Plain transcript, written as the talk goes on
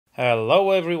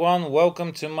Hello everyone,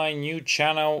 welcome to my new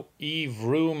channel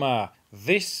eVroomer.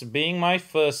 This being my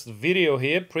first video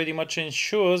here pretty much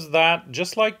ensures that,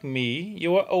 just like me,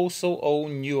 you are also all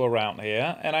new around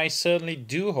here, and I certainly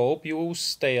do hope you will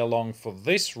stay along for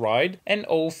this ride and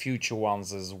all future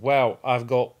ones as well. I've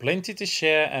got plenty to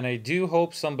share and I do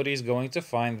hope somebody is going to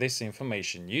find this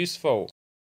information useful.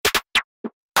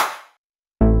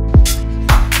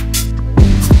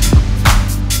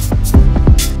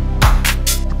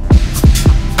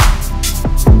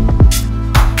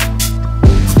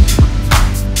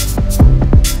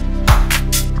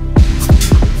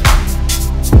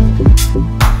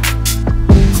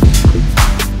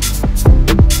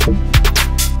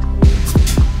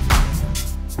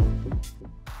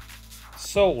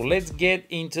 So let's get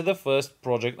into the first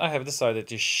project I have decided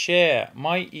to share,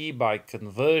 my e-bike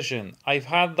conversion. I've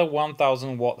had the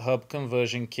 1000 watt hub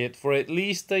conversion kit for at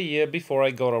least a year before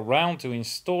I got around to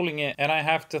installing it, and I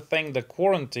have to thank the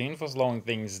quarantine for slowing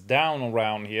things down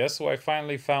around here, so I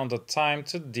finally found the time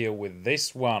to deal with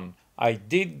this one. I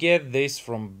did get this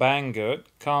from Banggood,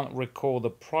 can't recall the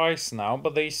price now,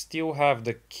 but they still have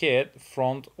the kit,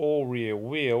 front or rear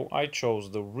wheel. I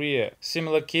chose the rear.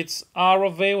 Similar kits are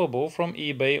available from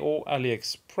eBay or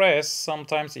AliExpress,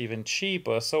 sometimes even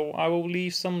cheaper, so I will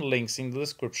leave some links in the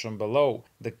description below.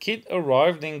 The kit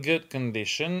arrived in good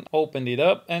condition, opened it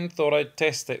up and thought I'd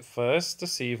test it first to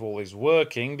see if all is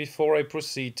working before I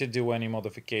proceed to do any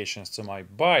modifications to my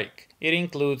bike. It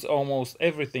includes almost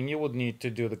everything you would need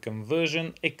to do the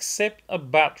conversion except a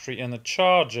battery and a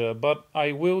charger, but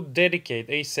I will dedicate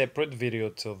a separate video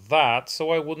to that so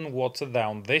I wouldn't water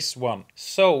down this one.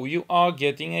 So you are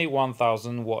getting a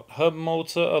 1000 watt hub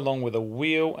motor along with a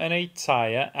wheel and a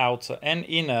tire, outer and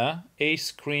inner, a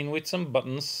screen with some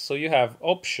buttons so you have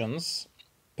options,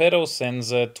 pedal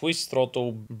sensor, twist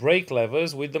throttle, brake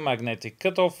levers with the magnetic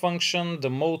cutoff function, the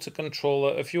motor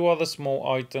controller, a few other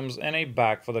small items and a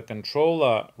bag for the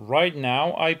controller. Right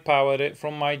now I powered it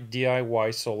from my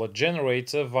DIY solar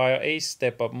generator via a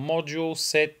step-up module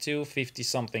set to 50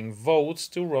 something volts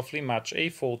to roughly match a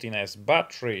 14S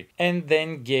battery, and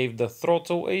then gave the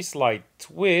throttle a slight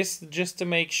twist just to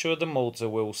make sure the motor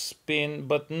will spin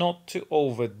but not to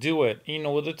overdo it in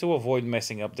order to avoid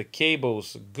messing up the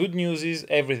cables. Good news is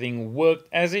everything worked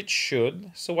as it should,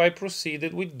 so I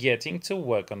proceeded with getting to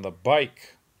work on the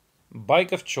bike.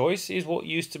 Bike of choice is what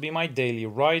used to be my daily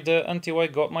rider until I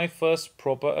got my first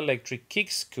proper electric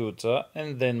kick scooter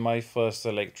and then my first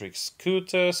electric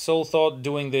scooter, so thought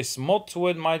doing this mod to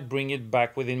it might bring it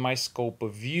back within my scope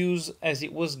of views as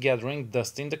it was gathering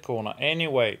dust in the corner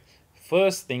anyway.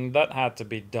 First thing that had to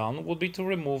be done would be to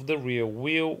remove the rear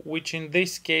wheel, which in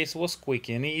this case was quick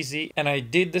and easy, and I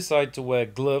did decide to wear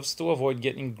gloves to avoid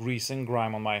getting grease and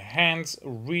grime on my hands.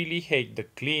 Really hate the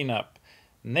cleanup.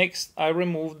 Next, I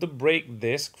removed the brake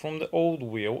disc from the old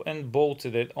wheel and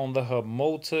bolted it on the hub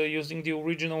motor using the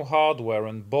original hardware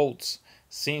and bolts.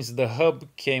 Since the hub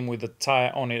came with a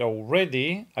tire on it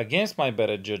already, against my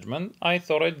better judgment, I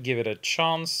thought I'd give it a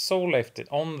chance, so left it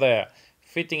on there.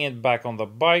 Fitting it back on the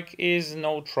bike is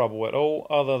no trouble at all,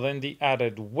 other than the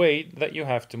added weight that you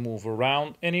have to move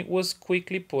around, and it was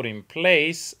quickly put in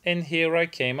place. And here I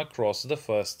came across the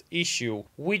first issue,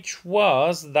 which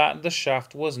was that the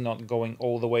shaft was not going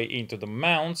all the way into the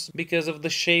mounts because of the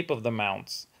shape of the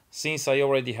mounts. Since I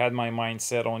already had my mind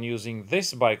set on using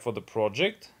this bike for the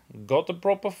project, got a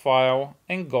proper file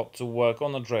and got to work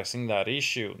on addressing that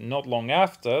issue. Not long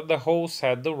after, the holes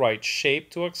had the right shape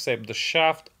to accept the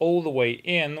shaft all the way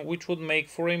in, which would make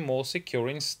for a more secure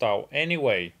install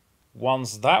anyway.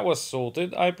 Once that was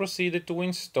sorted, I proceeded to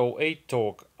install a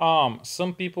torque arm.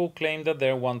 Some people claim that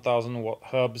their 1000 watt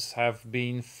hubs have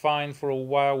been fine for a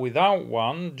while without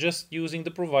one, just using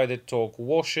the provided torque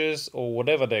washers or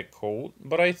whatever they're called,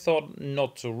 but I thought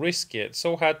not to risk it,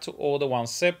 so had to order one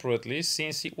separately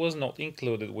since it was not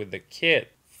included with the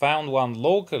kit. Found one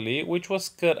locally which was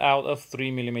cut out of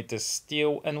 3mm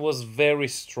steel and was very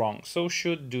strong, so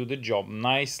should do the job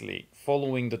nicely.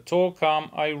 Following the torque arm,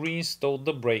 I reinstalled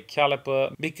the brake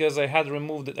caliper because I had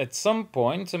removed it at some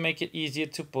point to make it easier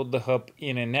to put the hub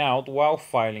in and out while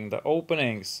filing the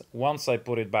openings. Once I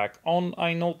put it back on,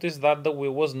 I noticed that the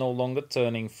wheel was no longer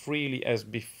turning freely as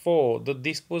before. The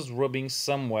disc was rubbing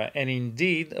somewhere, and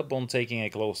indeed, upon taking a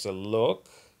closer look,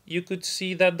 you could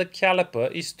see that the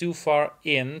caliper is too far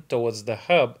in towards the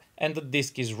hub and the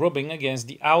disc is rubbing against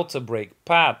the outer brake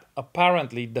pad.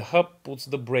 Apparently the hub puts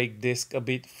the brake disc a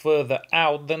bit further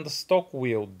out than the stock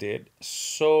wheel did,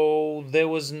 so there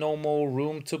was no more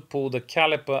room to pull the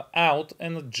caliper out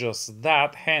and adjust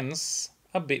that, hence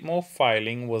a bit more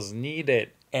filing was needed.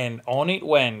 And on it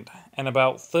went, and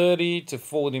about 30 to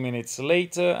 40 minutes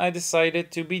later I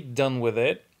decided to be done with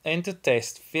it and to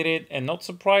test fit it, and not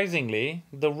surprisingly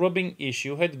the rubbing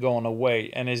issue had gone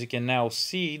away, and as you can now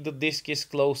see the disc is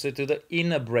closer to the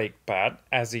inner brake pad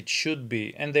as it should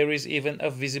be, and there is even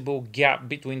a visible gap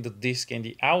between the disc and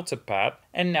the outer pad,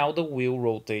 and now the wheel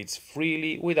rotates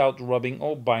freely without rubbing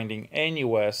or binding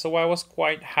anywhere, so I was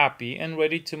quite happy and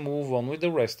ready to move on with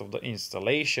the rest of the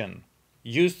installation.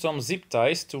 Used some zip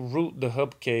ties to route the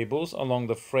hub cables along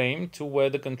the frame to where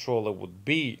the controller would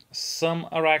be. Some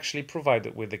are actually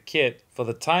provided with the kit. For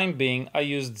the time being, I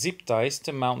used zip ties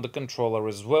to mount the controller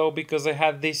as well because I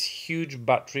had this huge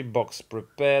battery box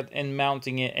prepared, and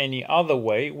mounting it any other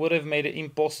way would have made it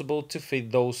impossible to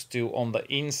fit those two on the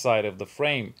inside of the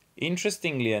frame.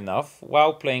 Interestingly enough,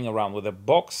 while playing around with the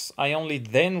box, I only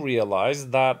then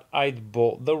realized that I'd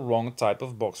bought the wrong type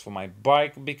of box for my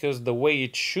bike, because the way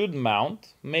it should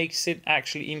mount makes it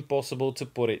actually impossible to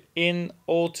put it in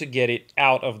or to get it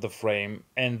out of the frame,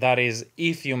 and that is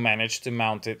if you manage to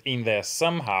mount it in there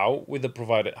somehow with the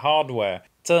provided hardware.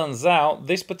 Turns out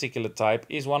this particular type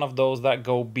is one of those that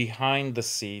go behind the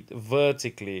seat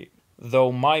vertically,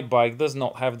 though my bike does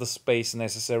not have the space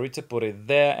necessary to put it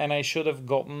there, and I should have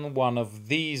gotten one of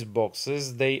these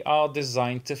boxes. They are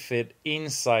designed to fit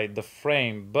inside the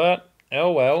frame, but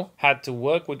oh well, had to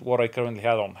work with what I currently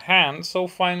had on hand, so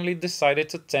finally decided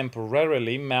to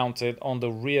temporarily mount it on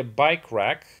the rear bike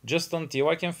rack just until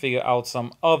I can figure out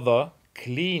some other,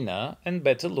 cleaner and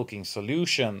better looking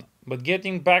solution. But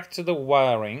getting back to the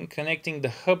wiring, connecting the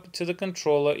hub to the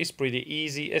controller is pretty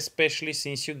easy, especially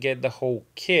since you get the whole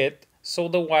kit, so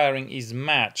the wiring is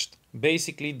matched.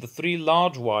 Basically, the three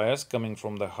large wires coming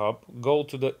from the hub go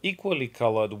to the equally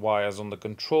colored wires on the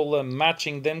controller,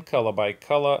 matching them color by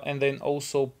color, and then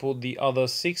also put the other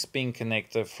 6-pin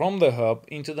connector from the hub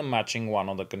into the matching one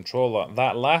on the controller.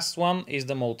 That last one is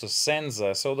the motor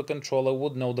sensor, so the controller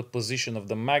would know the position of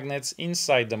the magnets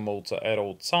inside the motor at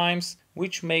all times,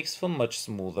 which makes for much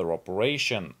smoother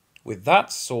operation. With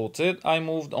that sorted, I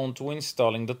moved on to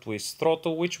installing the twist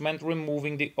throttle, which meant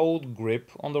removing the old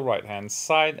grip on the right hand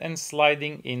side and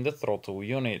sliding in the throttle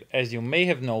unit. As you may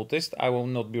have noticed, I will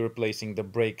not be replacing the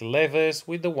brake levers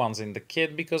with the ones in the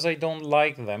kit because I don't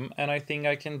like them, and I think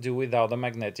I can do without a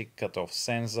magnetic cutoff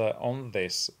sensor on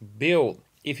this build.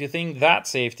 If you think that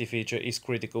safety feature is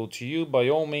critical to you, by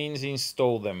all means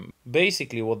install them.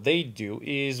 Basically what they do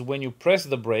is when you press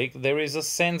the brake, there is a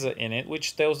sensor in it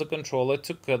which tells the controller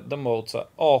to cut the motor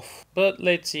off. But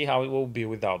let's see how it will be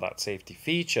without that safety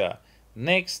feature.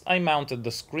 Next, I mounted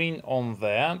the screen on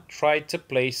there, tried to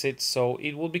place it so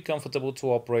it would be comfortable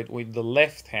to operate with the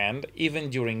left hand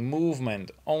even during movement.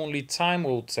 Only time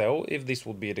will tell if this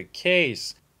would be the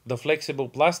case. The flexible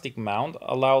plastic mount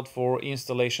allowed for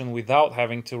installation without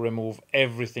having to remove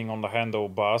everything on the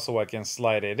handlebar, so I can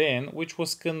slide it in, which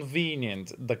was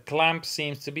convenient. The clamp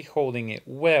seems to be holding it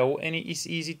well, and it is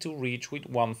easy to reach with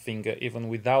one finger even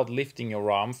without lifting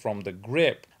your arm from the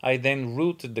grip. I then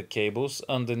routed the cables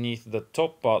underneath the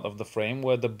top part of the frame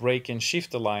where the brake and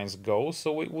shifter lines go,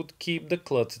 so it would keep the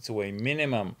clutter to a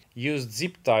minimum. Used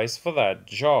zip ties for that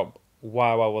job.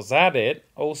 While I was at it,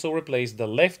 also replaced the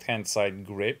left-hand side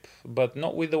grip, but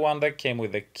not with the one that came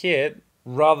with the kit,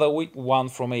 rather with one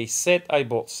from a set I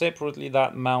bought separately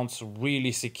that mounts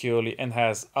really securely and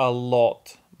has a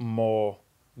lot more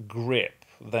grip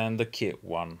than the kit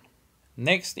one.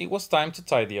 Next, it was time to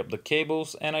tidy up the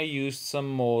cables, and I used some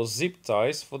more zip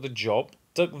ties for the job,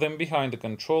 tuck them behind the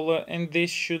controller, and this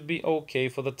should be okay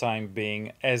for the time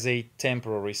being as a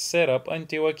temporary setup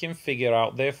until I can figure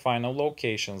out their final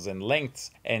locations and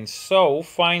lengths. And so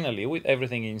finally, with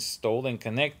everything installed and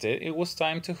connected, it was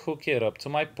time to hook it up to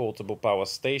my portable power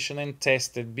station and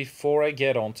test it before I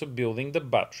get on to building the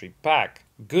battery pack.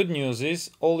 Good news is,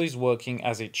 all is working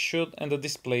as it should, and the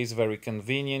display is very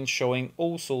convenient, showing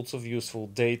all sorts of useful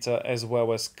data as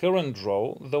well as current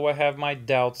draw, though I have my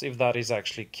doubts if that is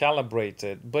actually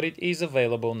calibrated, but it is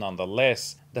available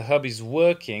nonetheless. The hub is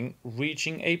working,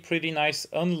 reaching a pretty nice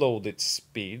unloaded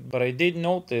speed, but I did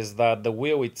notice that the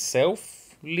wheel itself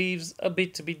leaves a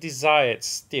bit to be desired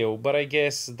still, but I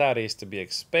guess that is to be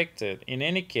expected. In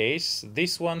any case,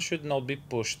 this one should not be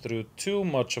pushed through too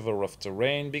much of a rough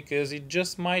terrain because it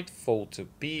just might fall to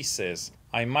pieces.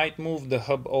 I might move the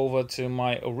hub over to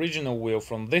my original wheel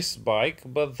from this bike,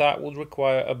 but that would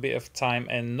require a bit of time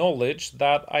and knowledge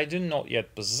that I do not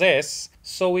yet possess,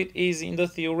 so it is in the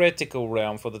theoretical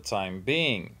realm for the time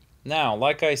being. Now,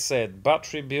 like I said,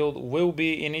 battery build will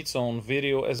be in its own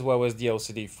video as well as the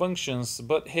LCD functions,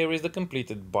 but here is the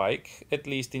completed bike, at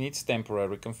least in its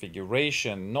temporary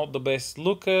configuration. Not the best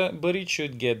looker, but it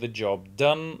should get the job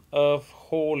done of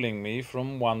hauling me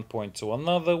from one point to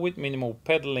another with minimal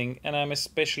pedaling, and I'm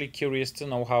especially curious to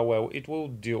know how well it will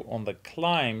do on the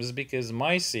climbs because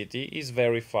my city is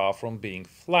very far from being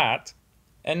flat.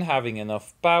 And having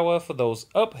enough power for those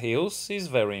uphills is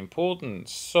very important.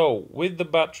 So, with the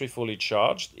battery fully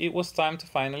charged, it was time to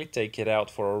finally take it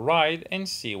out for a ride and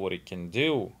see what it can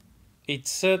do. It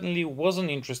certainly was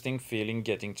an interesting feeling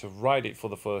getting to ride it for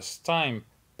the first time.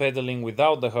 Pedaling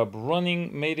without the hub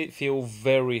running made it feel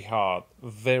very hard,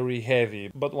 very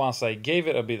heavy, but once I gave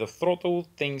it a bit of throttle,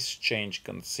 things changed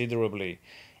considerably.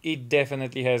 It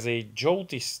definitely has a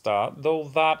jolty start, though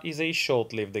that is a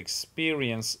short-lived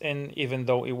experience, and even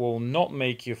though it will not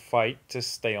make you fight to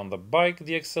stay on the bike,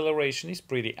 the acceleration is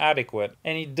pretty adequate,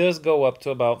 and it does go up to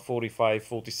about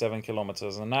 45-47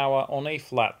 kilometers an hour on a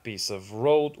flat piece of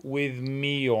road with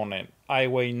me on it. I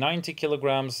weigh 90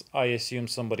 kilograms, I assume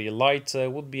somebody lighter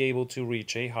would be able to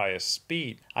reach a higher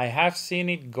speed. I have seen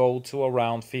it go to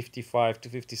around 55 to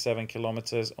 57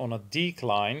 kilometers on a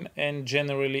decline, and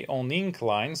generally on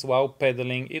inclines while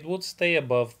pedaling it would stay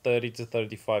above 30 to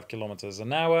 35 kilometers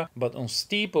an hour, but on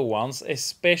steeper ones,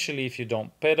 especially if you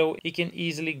don't pedal, it can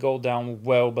easily go down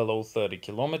well below 30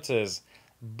 kilometers.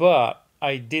 But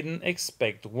I didn't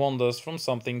expect wonders from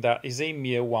something that is a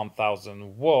mere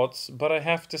 1000 watts, but I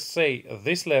have to say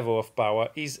this level of power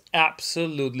is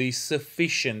absolutely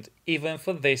sufficient even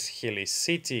for this hilly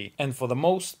city. And for the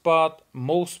most part,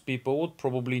 most people would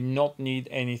probably not need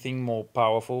anything more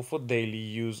powerful for daily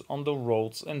use on the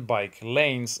roads and bike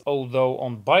lanes, although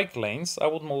on bike lanes I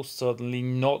would most certainly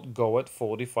not go at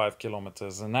 45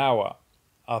 kilometers an hour.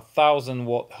 A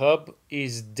 1000-watt hub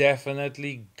is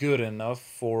definitely good enough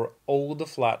for all the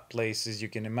flat places you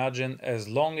can imagine, as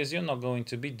long as you're not going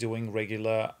to be doing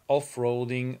regular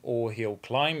off-roading or hill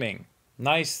climbing.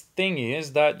 Nice thing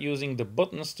is that using the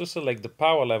buttons to select the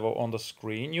power level on the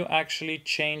screen, you actually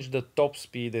change the top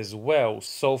speed as well.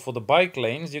 So for the bike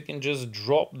lanes, you can just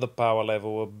drop the power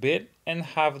level a bit and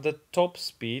have the top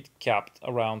speed capped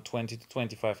around 20 to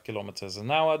 25 kilometers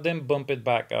an hour, then bump it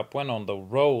back up when on the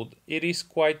road. It is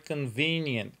quite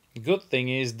convenient. Good thing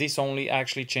is this only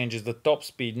actually changes the top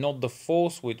speed, not the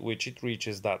force with which it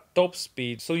reaches that top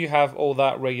speed, so you have all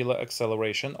that regular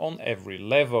acceleration on every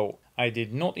level. I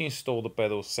did not install the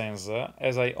pedal sensor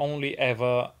as I only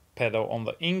ever pedal on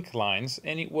the inclines,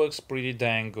 and it works pretty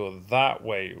dang good that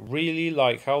way. Really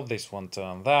like how this one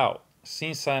turned out.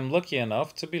 Since I'm lucky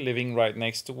enough to be living right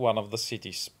next to one of the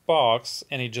city's parks,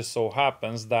 and it just so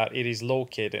happens that it is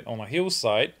located on a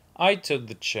hillside, I took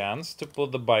the chance to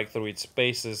put the bike through its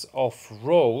paces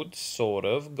off-road, sort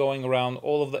of, going around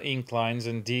all of the inclines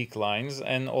and declines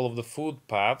and all of the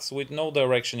footpaths with no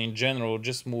direction in general,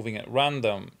 just moving at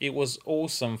random. It was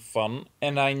awesome fun,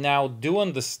 and I now do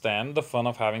understand the fun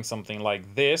of having something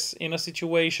like this in a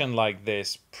situation like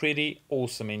this. Pretty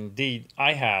awesome indeed.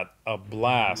 I had a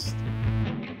blast.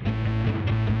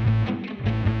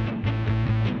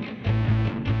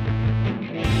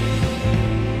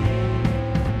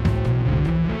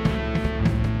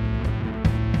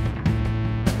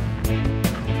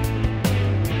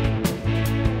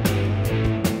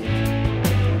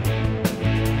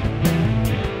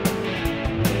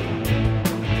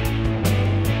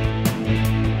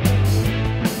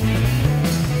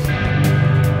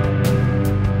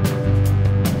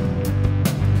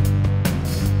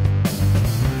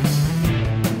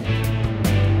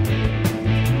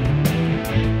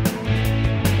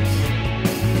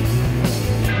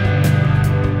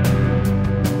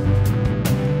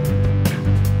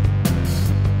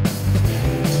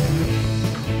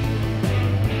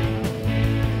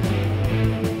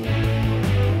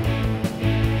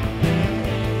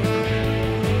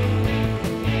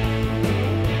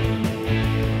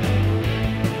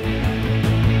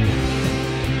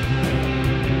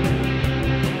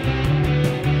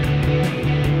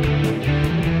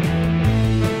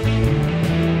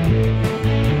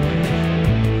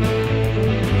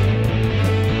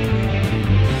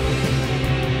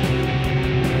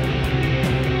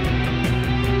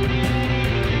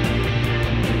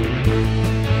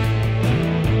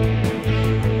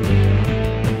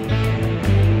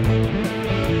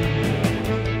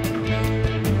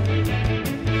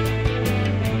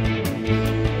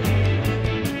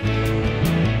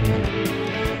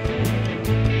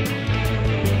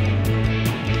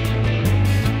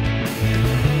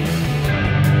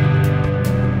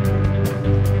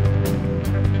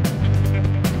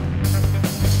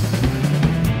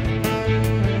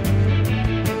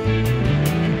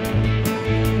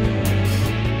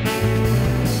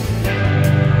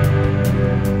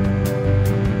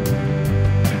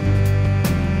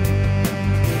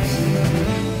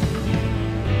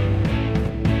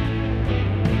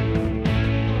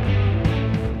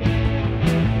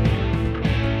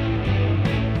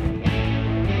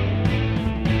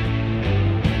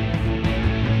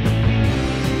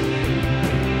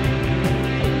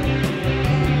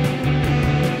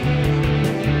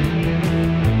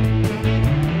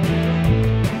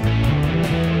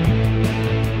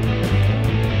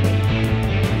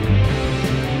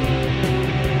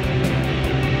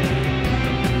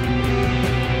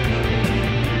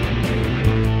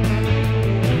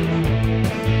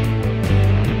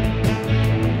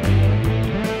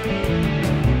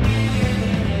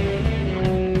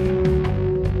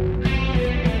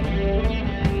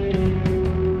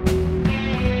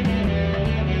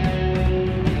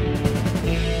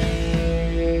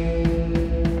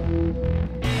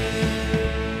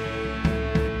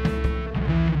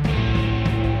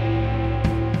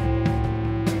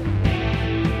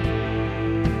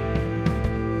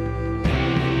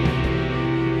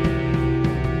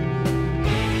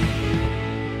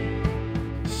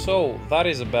 that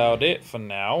is about it for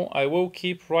now. I will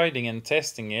keep riding and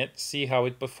testing it, see how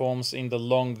it performs in the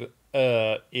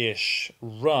long-ish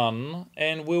run,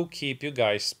 and will keep you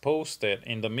guys posted.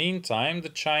 In the meantime, the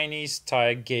Chinese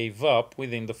tire gave up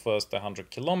within the first 100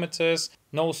 kilometers.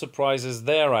 No surprises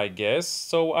there, I guess,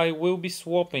 so I will be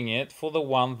swapping it for the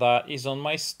one that is on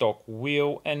my stock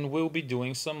wheel, and will be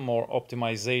doing some more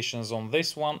optimizations on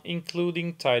this one,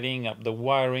 including tidying up the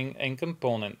wiring and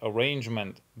component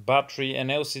arrangement. Battery and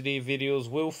LCD videos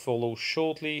will follow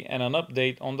shortly, and an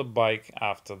update on the bike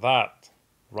after that.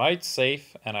 Ride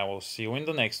safe, and I will see you in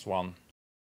the next one.